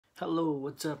Hello,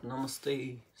 what's up?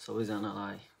 Namaste,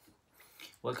 सबैजनालाई.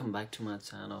 Welcome back to my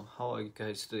channel. How are you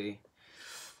guys today?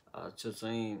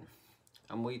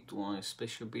 I'm with one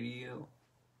special video.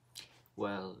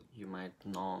 Well, you might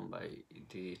know by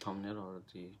the thumbnail or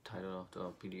the title of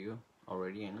the video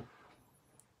already, you know.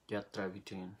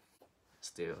 Yatra-Vten.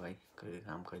 Stay away. कहिले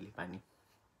काम कहिले पानी.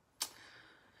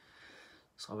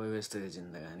 सबैको यस्तै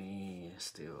जिन्दगानी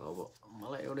यस्तै हो. अब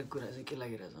मलाई एउटा कुरा चाहिँ के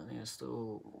लागिरहेछ भने यस्तो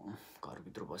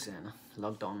घरभित्र बसेँ हैन,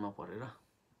 लकडाउनमा परेर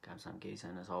कामसाम केही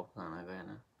छैन, सबजना गएन.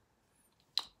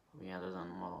 अब यहाँ त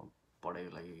झन् म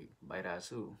पढाइको लागि बाहिर आएको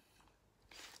छु,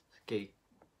 केही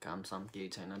कामसाम केही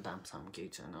छैन, दामसाम केही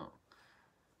छैन,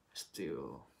 यस्तै हो.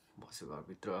 बस्यो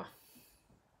घरभित्र,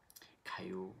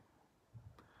 खायो,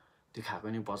 त्यो खाएको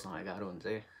नि बस्नलाई गाह्रो हुन्छ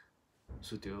है.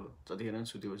 सुत्यो, जतिखेर पनि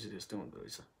सुतेपछि त्यस्तै हुँदो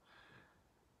रहेछ.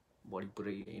 बडी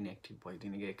पुरै इनएक्टिभ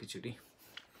भइदिने क्या एकैचोटि.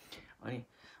 अनि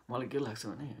मलाई के लाग्छ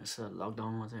भने यसो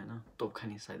लकडाउनमा चाहिँ हैन,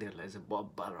 तोपखानी साथीहरूलाई चाहिँ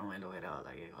बब्बा रमाइलो भएर होला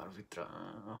कि घरभित्र.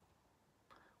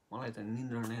 मलाई त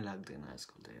निन्द्रा नै लाग्दैन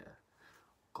आजकल त यार.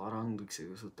 कराङ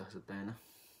दुखिसक्यो सुत्दा सुत्दा हैन.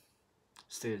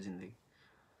 Stay जिन्दगी.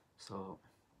 So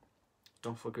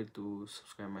don't forget to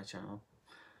subscribe my channel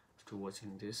after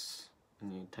watching this.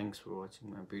 And thanks for watching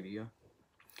my video.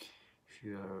 If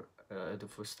you are at the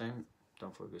first time,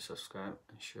 don't forget to subscribe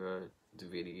and share the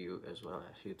video as well.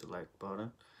 Hit the like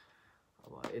button.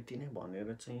 अब यति नै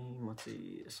भनेर चाहिँ म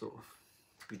चाहिँ यसो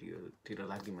भिडियोतिर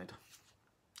लाग्दिमै त.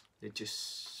 Let's just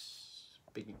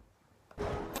begin.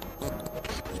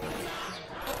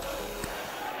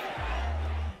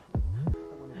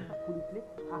 पुलिसले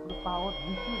आफ्नो पावर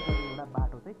मिसयुज गर्ने एउटा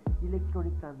बाटो चाहिँ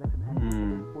इलेक्ट्रोनिक ट्रान्ज्याक्सन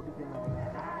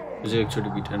यो एकचोटि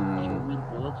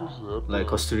भिटनलाई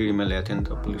कस्तुरीमा ल्याएको थियो नि त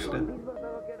पुलिसले.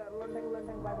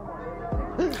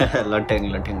 लट्याङ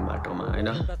बाटोमा हैन,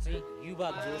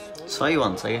 सही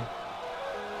भन्छ क्या.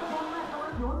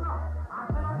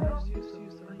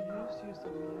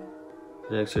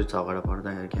 एकचोटि झगडा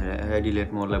पर्दाखेरि एडिलेट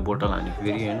मोरलाई बोतल हान्यो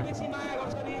फेरि हैन,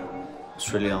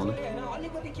 अस्ट्रेलिया आउँदा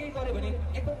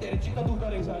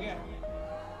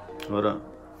हो र.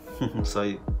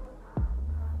 सही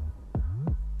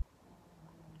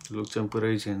लुक चाहिँ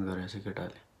पुरै चेन्ज गरेको छ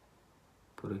केटाले.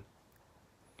 पुरै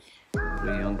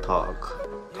यङ थग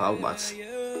भएको छ.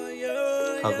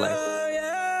 थग लाइफ.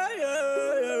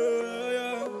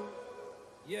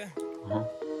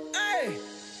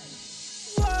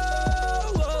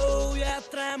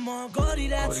 म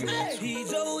गरिरहेछु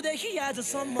हिजोदेखि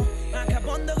आजसम्म, आँखा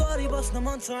बन्द गरी बस्न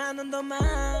मन छ आनन्दमा.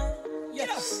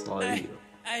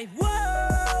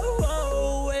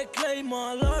 एक्लै म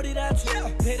लडिरहेछु,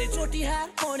 धेरै चोटि हार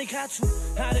पनि खाछु,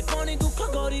 हारे पनि दुःख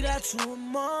गरिरहेछु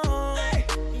म.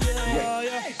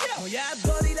 याद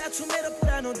गरिरहेछु मेरो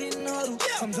पुरानो दिनहरू,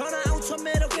 सम्झना आउँछ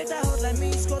मेरो केटाहरूलाई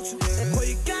मिस गर्छु.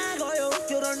 खोइ कहाँ गयो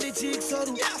त्यो रन्डी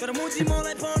चिक्सहरू, तर मुजी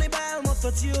मलाई पनि बाल म त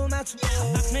चिउमा छु.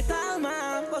 आफ्नै तालमा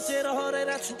बसेर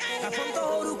हराइरहेको छु,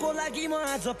 आफन्तहरूको लागि म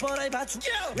आज पराइ भएको छु.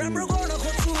 राम्रो गर्न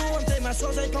खोज्छु, अन्त्यमा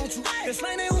सजाय पाउँछु,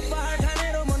 त्यसलाई नै उपहार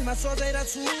ठानेर मनमा सजाइरहेको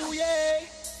छु.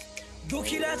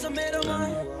 दुखिरहेछ मेरो मन,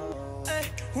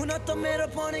 हुन त मेरो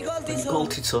पनि गल्ती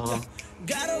छ.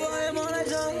 गाह्रो भयो मलाई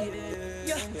झन्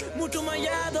मुटुमा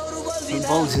यादहरू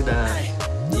बल्झिँदा.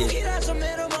 दुखिरहेछ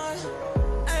मेरो मन,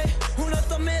 हुन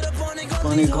त मेरो पनि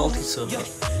गल्ती छ.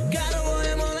 गाह्रो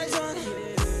भयो मलाई झन्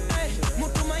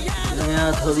मुटुमा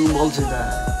यादहरू बल्झिँदा.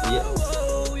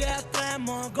 यात्रा म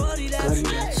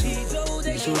गरिरहेछु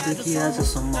हिजोदेखि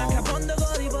आजसम्म, आँखा बन्द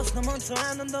गरी बस्न मन छ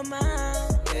आनन्दमा.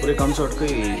 पुरै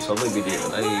कन्सर्टकै सबै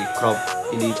भिडियोलाई क्रप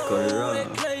एडिट गरेर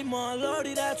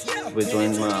सबै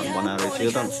जोइन्टमा बनाएर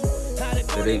थियो त.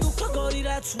 धेरै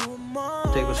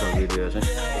त्यहीको छ भिडियो चाहिँ.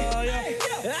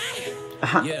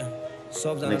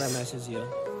 सबजनालाई मेसेज यो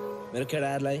मेरो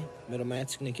केटाहरूलाई, मेरो म्याच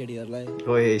सिक्ने केटीहरूलाई,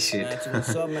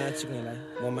 सब म्याच सिक्नेलाई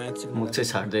म म्याच सिक्ने मुख चाहिँ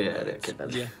छाड्दै आएर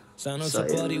केटाले. सानो छ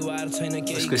परिवार छैन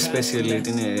केही, उसको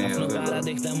स्पेसियालिटी नै आफ्नो तारा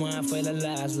देख्दा म आफैलाई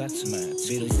लाज लाग्छ.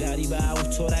 बेरोजगारी बाउ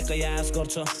छोराको यास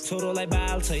गर्छ, छोरोलाई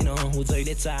बाल छैन ऊ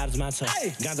जहिले चार्जमा छ.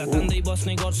 गाँजा तान्दै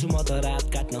बस्ने गर्छु म त रात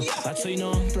काट्न, थाहा छैन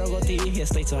प्रगति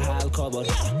यस्तै छ हाल खबर.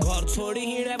 घर छोडी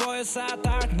हिँडे भयो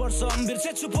 7-8 वर्ष,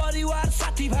 बिर्सेछु परिवार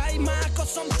साथीभाइमा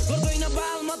कसम. गर्दैन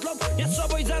बाल मतलब यहाँ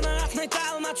सबैजना आफ्नै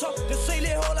तालमा छ,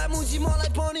 त्यसैले होला मुजी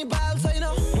मलाई पनि बाल छैन.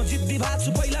 म जिद्दी भएको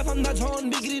छु पहिला भन्दा झन्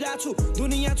बिग्रिरहेको छु,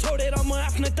 दुनियाँ छोडेर म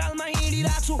आफ्नै तालमा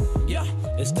हिँडिरहेको छु.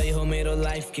 यस्तै हो मेरो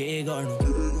लाइफ, के गर्नु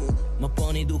म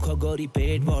पनि दुःख गरी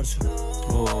पेट भर्छु.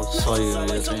 सही हो,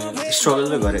 यो चाहिँ स्ट्रगल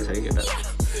चाहिँ गरेको छ है केटा.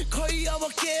 खै अब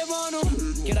के भनौँ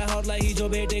केटाहरूलाई हिजो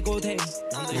भेटेको थिएँ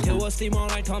भन्दै थियो अस्ति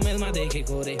मलाई ठमेलमा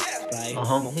देखेको रे प्राय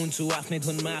म हुन्छु आफ्नै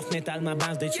धुनमा आफ्नै तालमा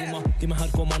बाँच्दैछु म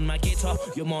तिमीहरूको मनमा के छ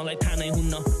यो मलाई थाहा नै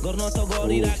हुन्न गर्न त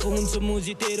गरिरहेको हुन्छु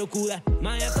मुजी तेरो कुरा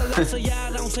माया त लाग्छ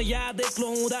याद आउँछ याद एक्लो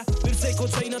हुँदा बिर्सेको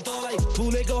छैन तँलाई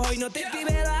भुलेको होइन त्यति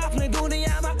बेला आफ्नै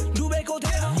दुनियाँमा डुबेको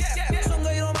थिएन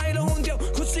सँगै रमाइलो हुन्थ्यो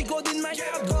खुसीको दिनमा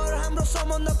याद गर हाम्रो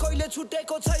सम्बन्ध कहिले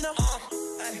छुटेको छैन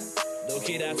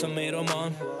दुखिरहेछ मेरो मन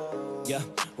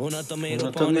हुन त मेरो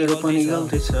पनि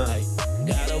गल्ती छ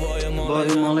गाह्रो भयो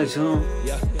मलाई छ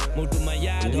मुटुमा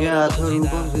यादहरू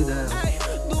बग्दा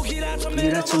दुखिरहेछ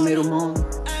मेरो मन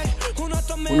हुन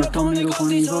त मेरो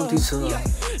पनि गल्ती छ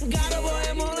गाह्रो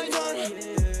भयो मलाई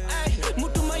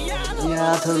मुटुमा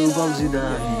यादहरू बग्दा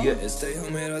यस्तै हो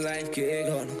मेरो लाइफ के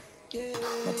गर्नु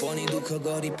म पनि दुःख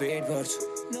गरी पेट गर्छु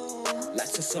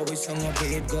लाग्छ सबैसँग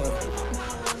भेट गर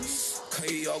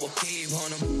खै अब के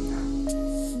भनौँ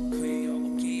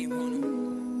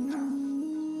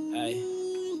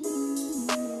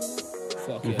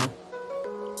Fuck yeah.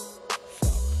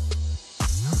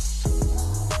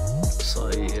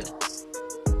 सही है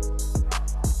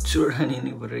चुरानी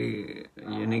नि पुरै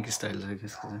युनिक स्टाइल छ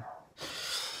त्यसको चाहिँ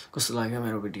कस्तो लाग्यो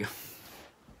मेरो भिडियो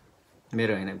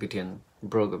मेरो हैन बिटिएन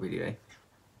ब्रोको भिडियो है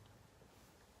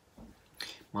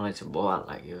मलाई चाहिँ बवाल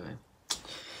लाग्यो है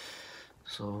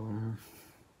सो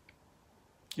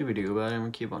यो भिडियोको बारेमा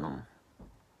के भनौँ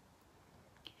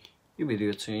यो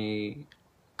भिडियो चाहिँ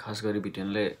खास गरी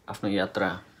बिटिएनले आफ्नो यात्रा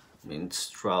मिन्स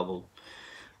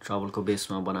ट्राभलको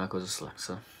बेसमा बनाएको जस्तो लाग्छ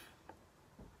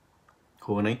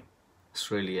हो नै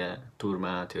अस्ट्रेलिया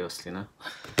टुरमा थियो अस्ति न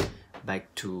back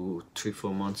to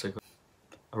 3-4 months ago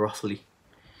roughly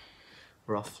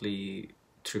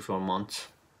 3-4 months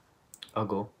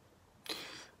ago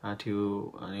थियो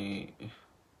अनि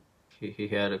he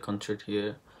had a concert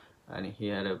here and he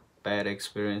had a bad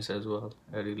experience as well.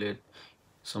 I relate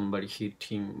somebody hit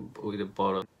him with a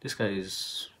bottle. This guy is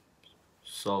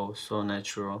so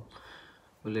natural.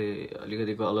 उसले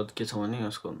अलिकति गलत के छ भने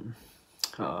उसको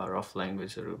rough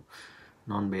ल्याङ्ग्वेजहरू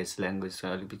non veg language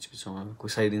अलिक बिच बिचमा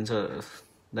घुसाइदिन्छ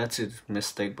that's it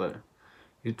mistake but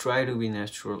he tried to be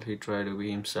natural, he tried to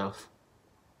be himself.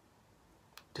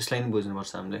 त्यसलाई नि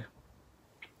बुझ्नुपर्छ हामीले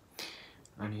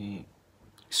अनि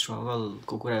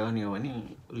स्ट्रगलको कुरा गर्ने हो भने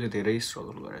उसले धेरै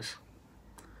स्ट्रगल गरेछ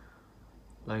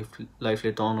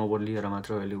लाइफले टर्न ओभर लिएर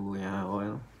मात्र अहिले ऊ यहाँ हो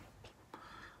होइन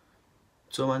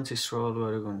जो मान्छे स्ट्रगल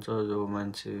गरेको हुन्छ जो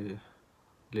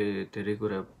मान्छेले धेरै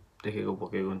कुरा देखेको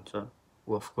बोकेको हुन्छ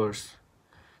ऊ अफकोर्स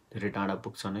धेरै टाढा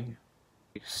पुग्छ नै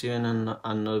See you in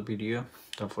another video.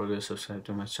 Don't forget to subscribe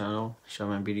to my channel, share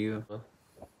my video.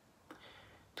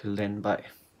 Till then, bye.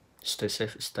 Stay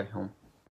safe, stay home.